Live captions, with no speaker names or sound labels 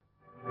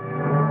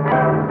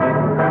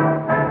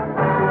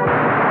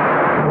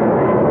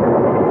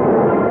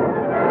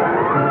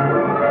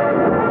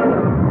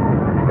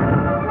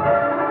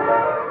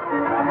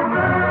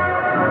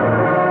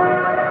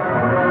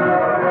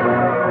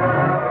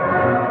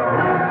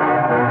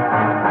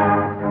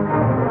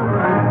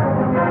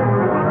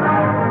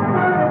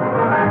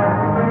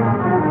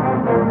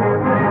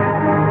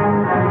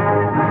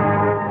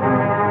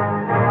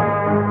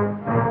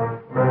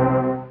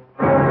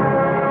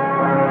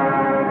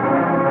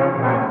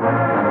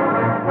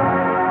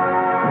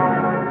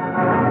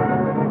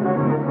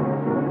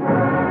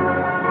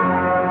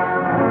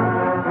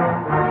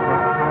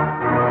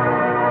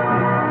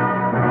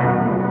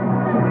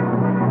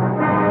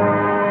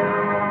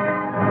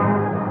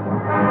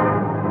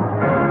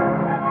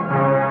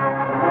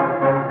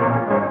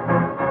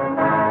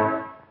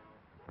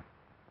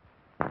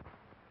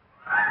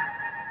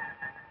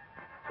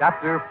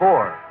Chapter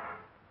 4.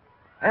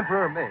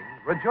 Emperor Ming,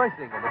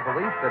 rejoicing in the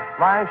belief that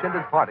Flash and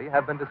his party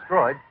have been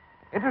destroyed,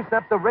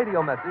 intercepts a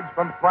radio message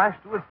from Flash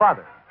to his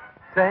father,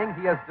 saying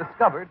he has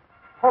discovered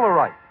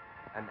Polarite,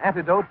 an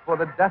antidote for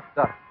the death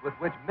dust with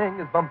which Ming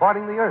is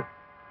bombarding the Earth.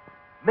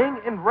 Ming,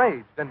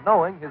 enraged and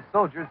knowing his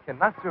soldiers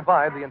cannot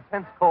survive the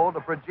intense cold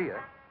of Phrygia,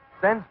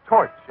 sends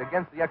Torch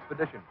against the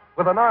expedition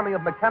with an army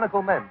of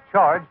mechanical men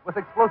charged with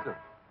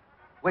explosives,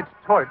 which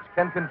Torch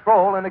can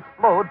control and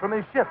explode from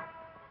his ship.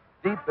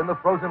 Deep in the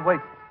frozen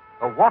wastes,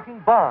 the walking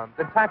bombs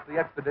attack the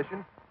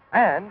expedition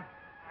and...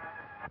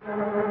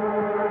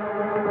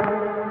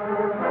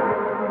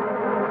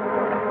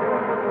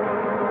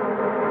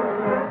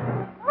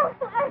 Oh,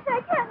 Flash,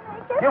 I can't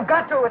make it. You've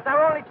got to. It's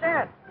our only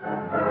chance.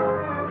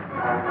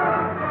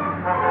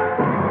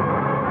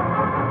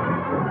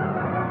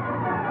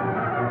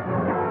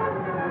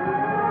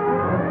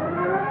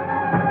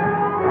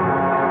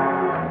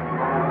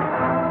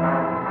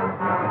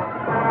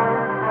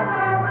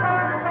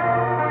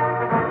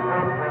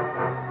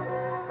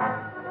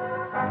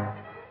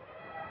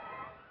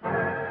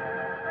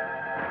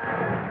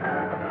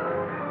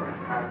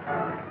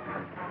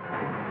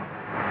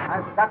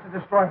 I've got to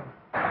destroy him.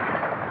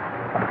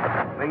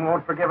 Ming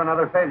won't forgive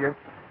another failure.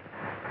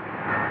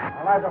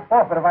 I'll either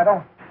forfeit if I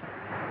don't.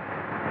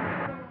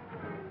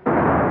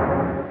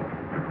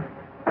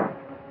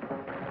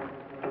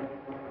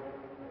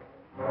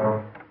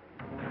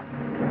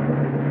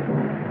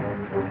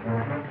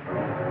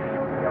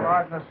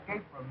 Arden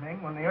escaped from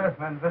Ming when the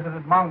Earthmen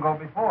visited Mongo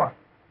before.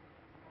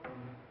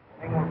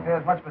 Ming will pay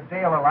as much for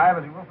Dale alive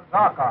as he will for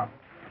Zarkov.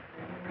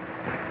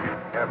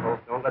 Careful.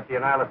 Don't let the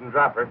Annihilation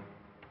drop her.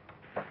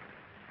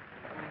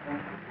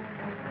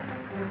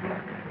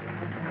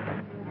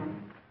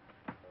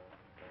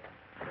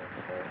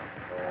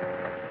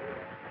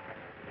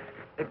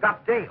 They've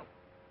got Dale.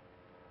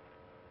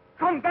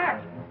 Come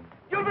back!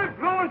 You'll be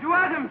blown to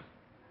atoms!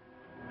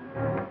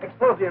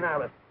 Explode the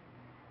Annihilus.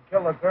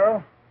 Kill the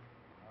girl?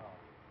 Oh.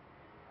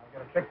 I'll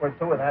get a trick or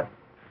two of that.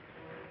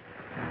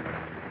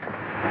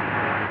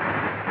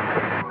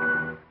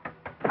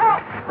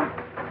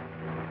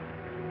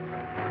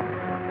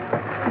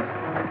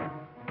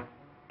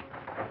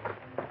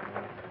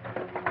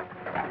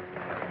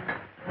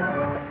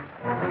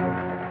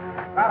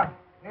 Got him.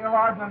 Neil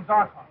Arden and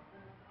Zarkov.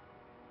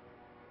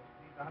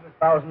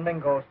 100,000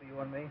 Mingos for you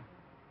and me.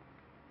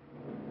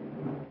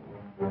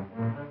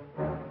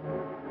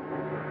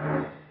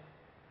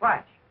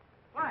 Flash!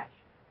 Flash!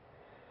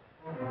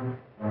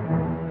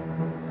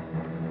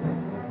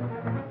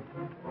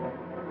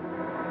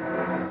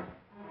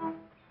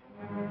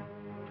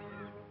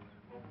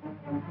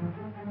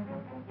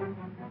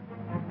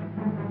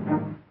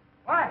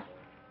 Flash!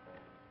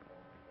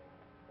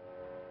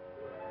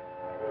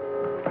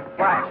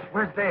 Flash,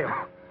 where's Dale?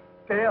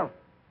 Dale?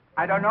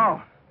 I don't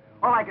know.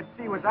 All I could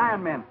see was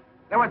Iron Men.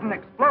 There was an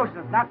explosion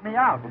that knocked me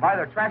out. By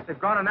their tracks, they've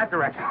gone in that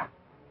direction.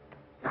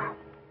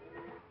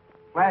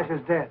 Flash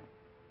is dead.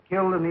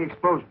 Killed in the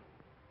explosion.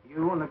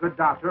 You and the good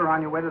doctor are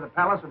on your way to the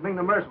palace of Ming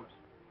the Merciless.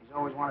 He's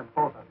always wanted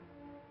both of you.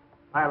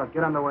 Pilot,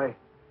 get underway.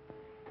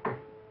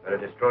 Better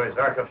destroy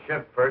Zarkov's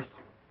ship first.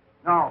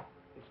 No,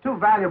 it's too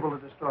valuable to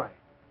destroy.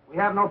 We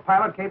have no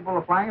pilot capable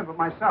of flying it but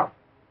myself.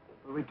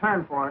 We'll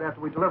return for it after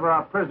we deliver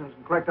our prisoners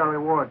and collect our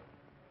reward.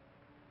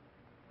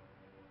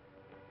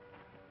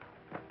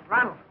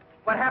 Ronald,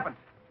 what happened?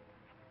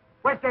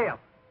 Where's Dale?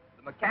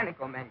 The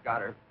mechanical men got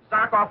her.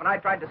 Zarkov and I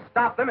tried to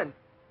stop them, and...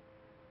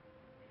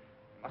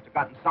 must have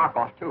gotten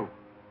Zarkov, too.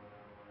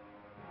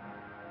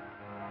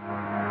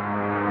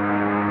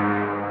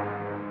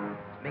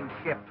 It's Ming's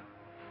ship.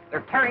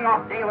 They're carrying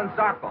off Dale and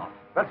Zarkov.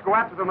 Let's go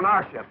after them in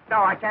our ship.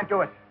 No, I can't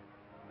do it.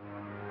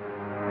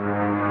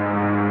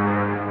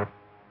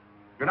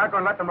 You're not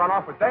going to let them run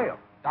off with Dale.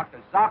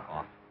 Dr.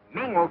 Zarkov.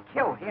 Ming will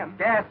kill him.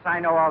 Yes, I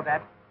know all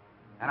that.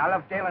 And I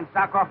love Dale and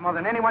Zarkov more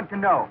than anyone can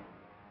know.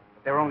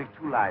 But there are only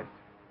two lives.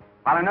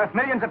 While on Earth,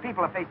 millions of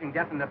people are facing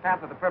death in the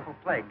path of the Purple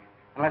Plague,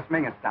 unless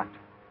Ming is stopped.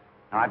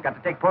 Now, I've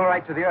got to take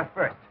Polarite to the Earth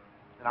first.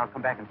 Then I'll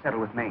come back and settle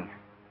with Ming.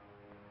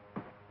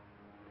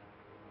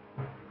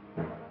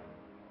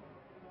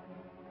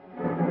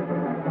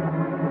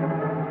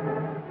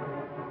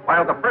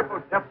 While the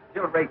purple death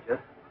still rages,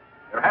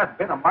 there has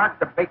been a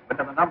marked abatement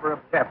in the number of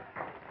deaths.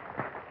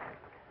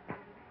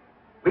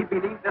 We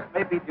believe this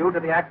may be due to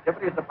the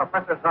activities of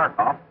Professor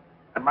Zarkov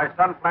and my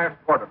son Flash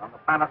Gordon on the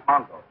planet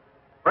Mongo.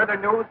 Further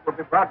news will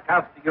be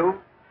broadcast to you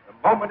the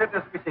moment it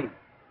is received.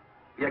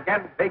 We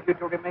again beg you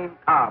to remain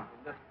calm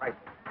in this crisis.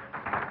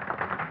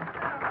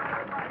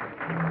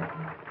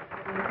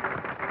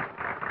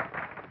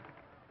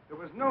 There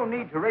was no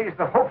need to raise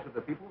the hopes of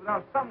the people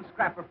without some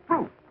scrap of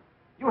proof.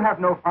 You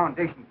have no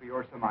foundation for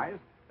your surmise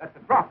that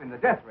the drop in the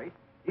death rate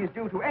is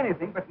due to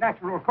anything but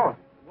natural causes.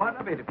 What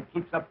of it if it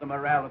keeps up the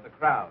morale of the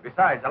crowd?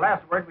 Besides, the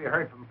last word we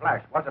heard from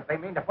Flash was that they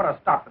mean to put a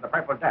stop to the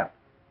Purple Death.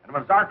 And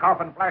when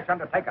Zarkov and Flash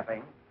undertake a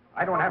thing,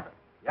 I don't have to.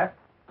 Yes?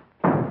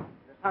 Your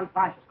son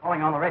Flash is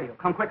calling on the radio.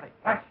 Come quickly.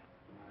 Flash?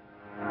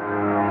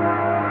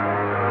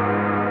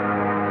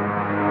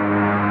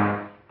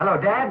 Hello,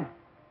 Dad.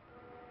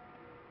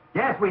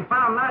 Yes, we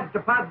found large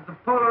deposits of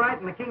polarite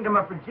in the kingdom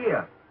of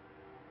Phrygia,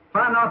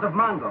 far north of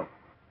Mongo.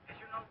 As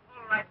you know,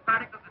 polarite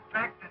particles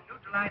attract and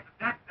neutralize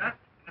the death dust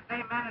in the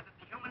same manner that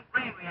the human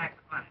brain reacts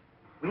upon it.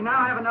 We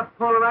now have enough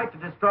polarite to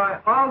destroy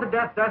all the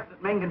death dust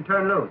that Ming can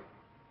turn loose.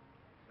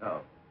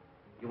 So,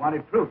 you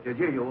wanted proof, did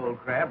you old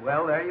crab?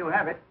 Well, there you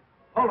have it.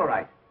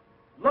 Polarite.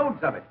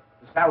 Loads of it.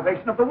 The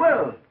salvation of the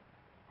world.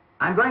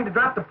 I'm going to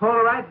drop the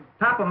polarite at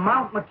the top of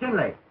Mount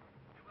McKinley. It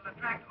will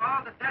attract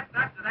all the death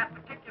dust to that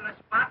particular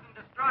spot and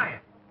destroy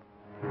it.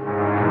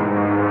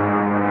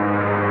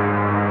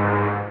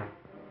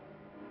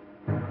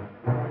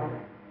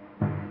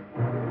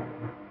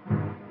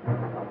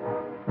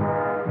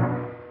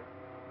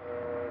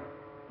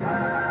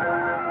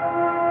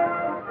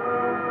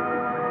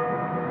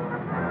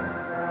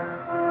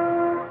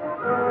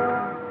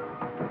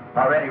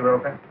 Already,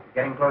 Roper.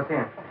 Getting close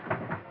in.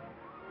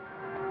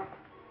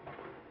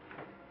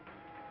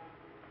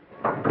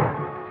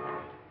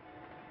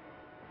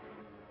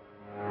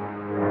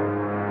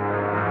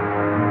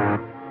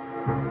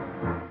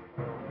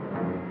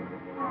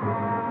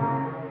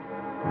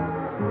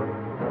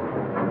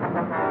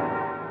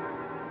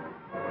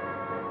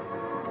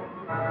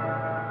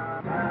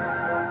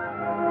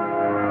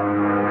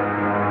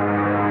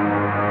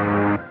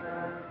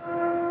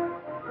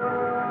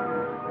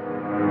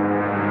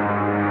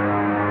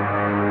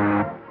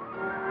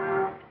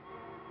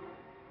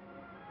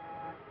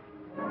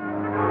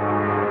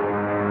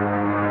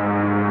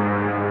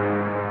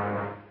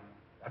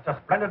 That's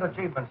a splendid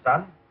achievement,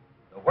 son.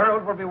 The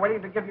world will be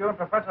waiting to give you and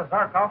Professor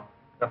Zarkov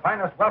the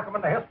finest welcome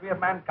in the history of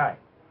mankind.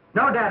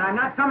 No, Dad, I'm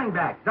not coming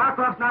back.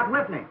 Zarkov's not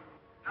with me.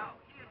 No,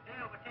 he and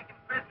Dale were taken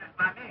prisoners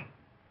by Ming.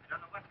 I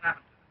don't know what's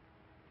happened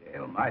to them.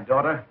 Dale, my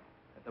daughter,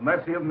 at the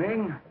mercy of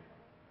Ming?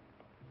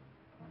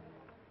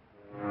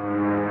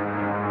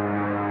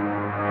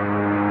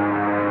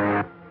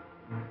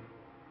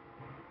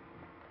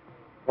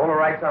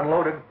 Polarite's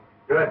unloaded.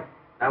 Good.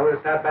 Now we'll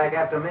start back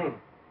after Ming.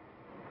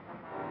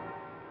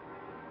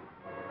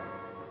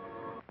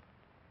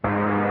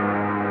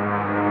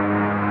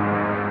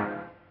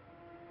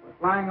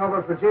 Flying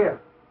over Phrygia.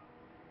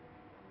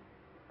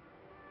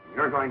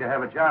 You're going to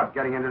have a job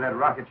getting into that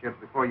rocket ship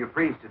before you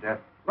freeze to death.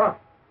 Look.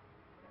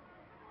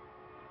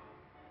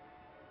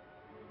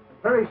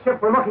 The very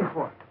ship we're looking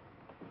for.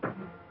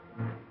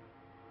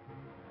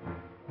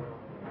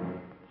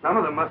 Some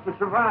of them must have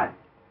survived.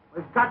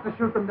 We've got to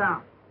shoot them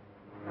down.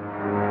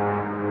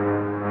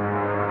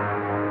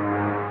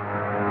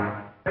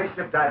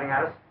 Spaceship diving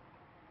at us.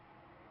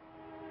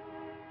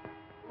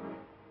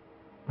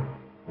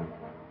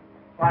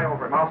 Fly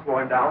over him. I'll slow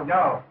him down.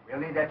 No, we'll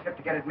need that ship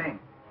to get at Ming.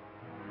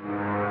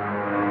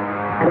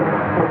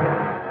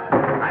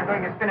 I'm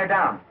going to spin her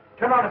down.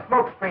 Turn on a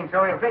smoke screen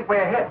so he'll think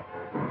we're hit.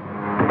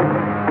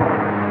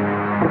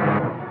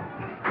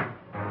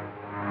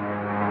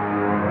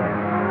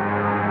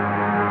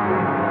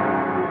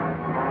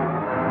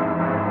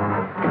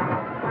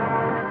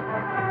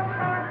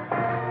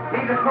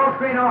 Leave the smoke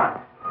screen on.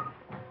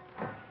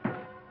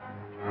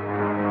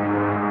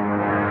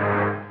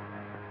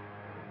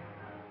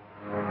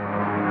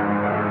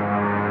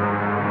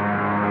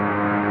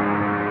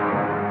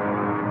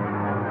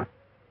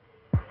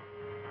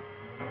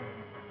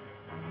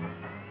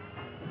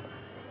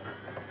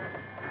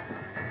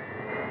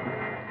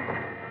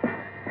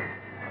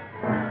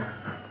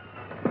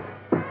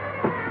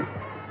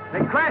 They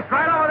crashed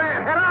right over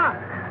there. Head on.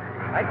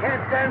 I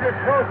can't stand this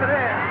close to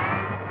air.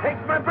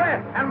 Takes my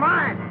breath and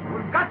mine.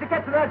 We've got to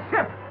get to that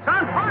ship. It's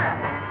on fire.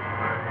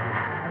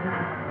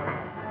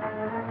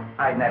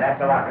 Hide in that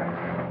after locker.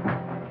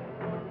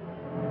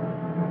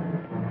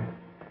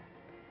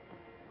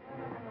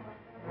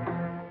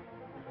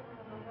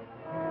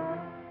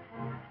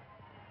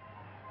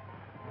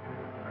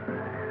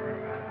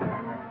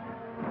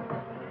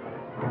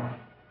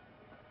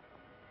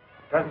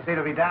 Doesn't seem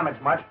to be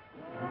damaged much.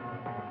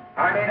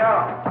 Hardly at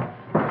all.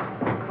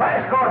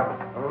 Flash, Gordon.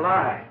 A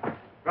lie.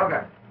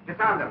 Roger,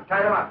 disarm them.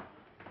 Tie them up.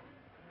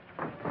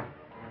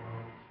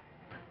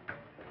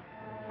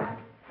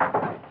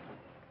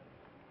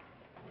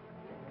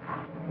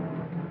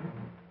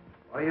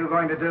 What are you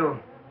going to do?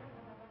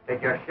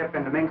 Take your ship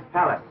into Ming's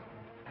palace.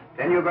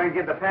 Then you're going to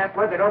give the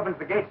password that opens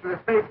the gates to the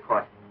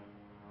spaceport.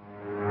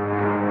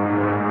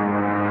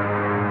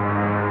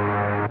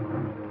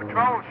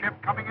 Patrol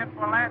ship coming in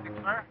for landing,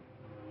 sir.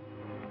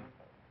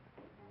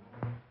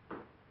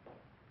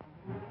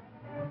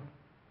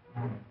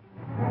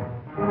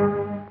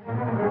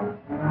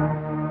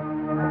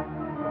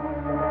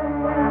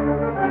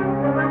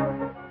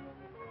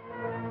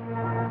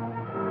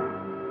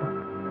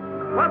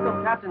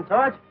 Welcome, Captain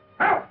Torch.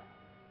 Help!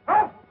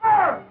 Help!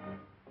 Fire!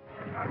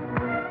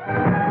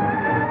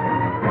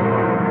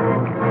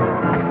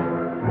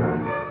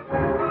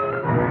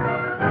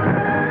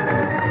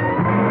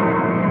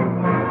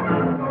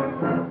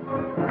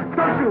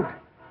 Don't shoot.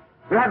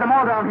 We'll have them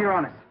all down here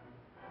on us.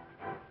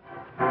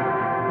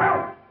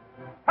 Help!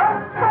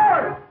 Help!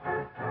 Fire!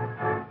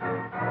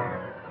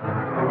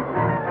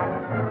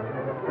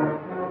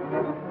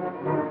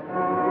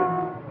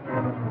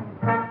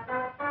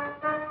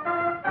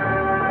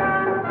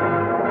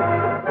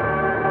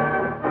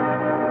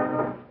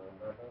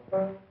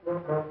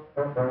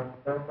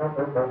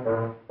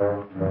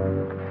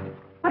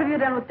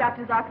 with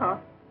Dr. Zarkov.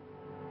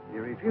 He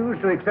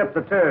refused to accept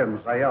the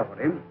terms I offered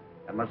him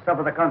and must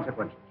suffer the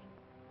consequences.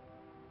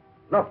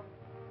 Look.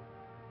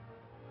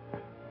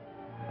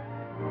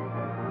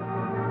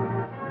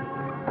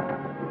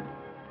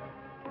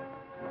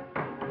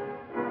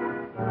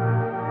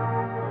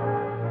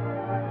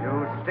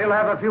 You still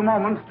have a few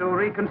moments to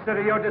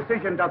reconsider your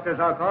decision, Dr.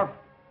 Zarkov.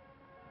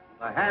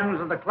 The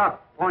hands of the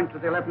clock point to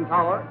the 11th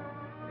hour.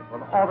 It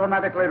will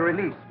automatically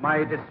release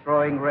my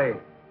destroying ray.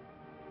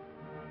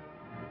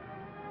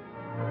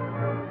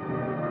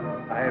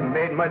 I have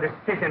made my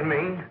decision,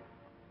 Ming,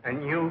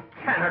 and you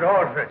cannot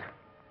alter it.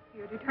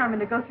 You're determined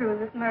to go through with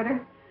this murder.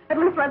 At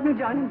least let me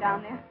join him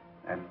down there.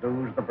 And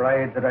lose the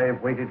bride that I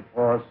have waited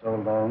for so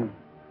long.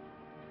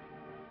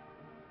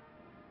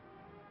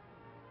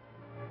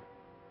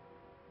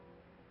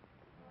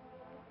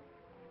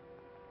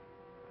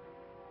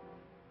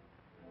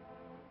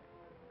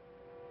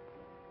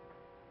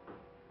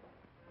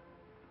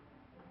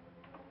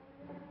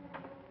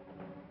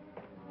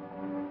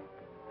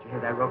 Did you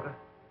hear that, Roca?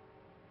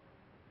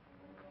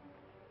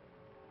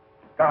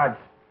 Guards.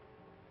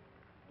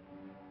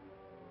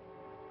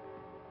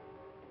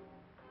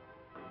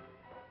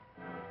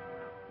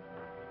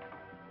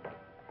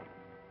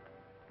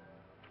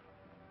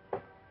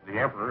 The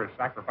Emperor is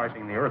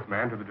sacrificing the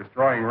Earthman to the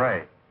destroying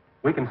ray.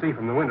 We can see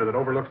from the window that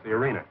overlooks the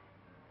arena.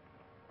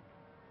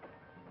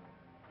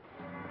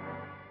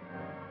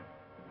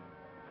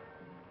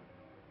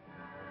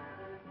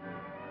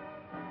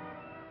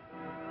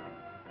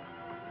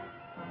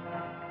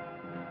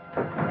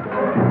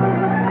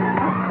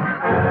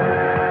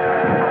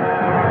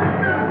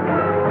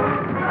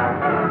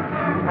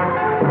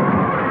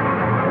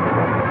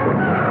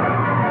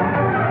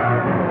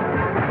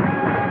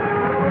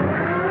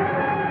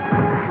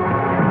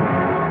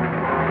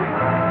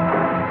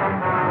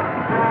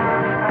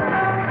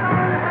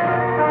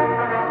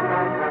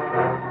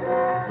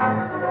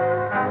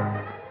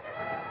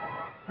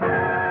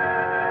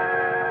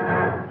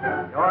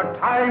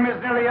 Time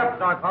is nearly up,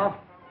 Zarkov.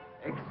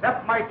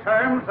 Accept my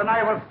terms and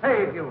I will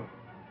save you.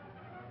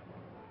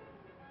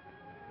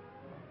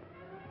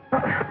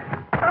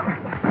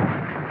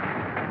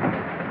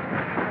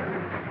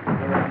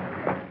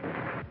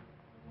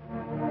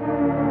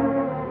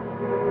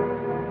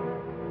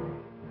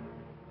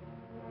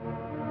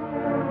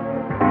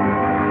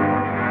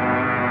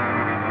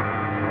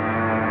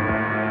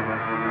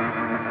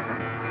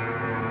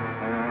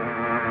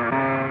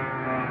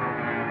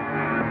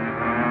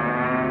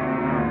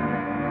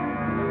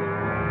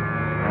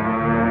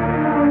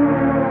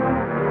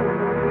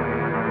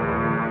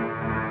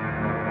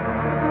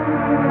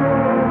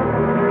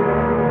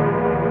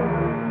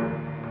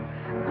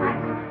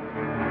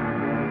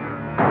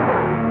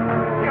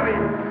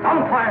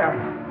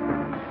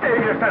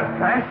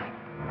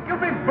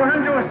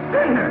 burned to a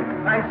cinder.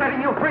 I'm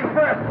setting you free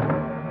first.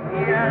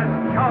 He has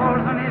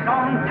chosen his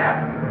own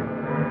death.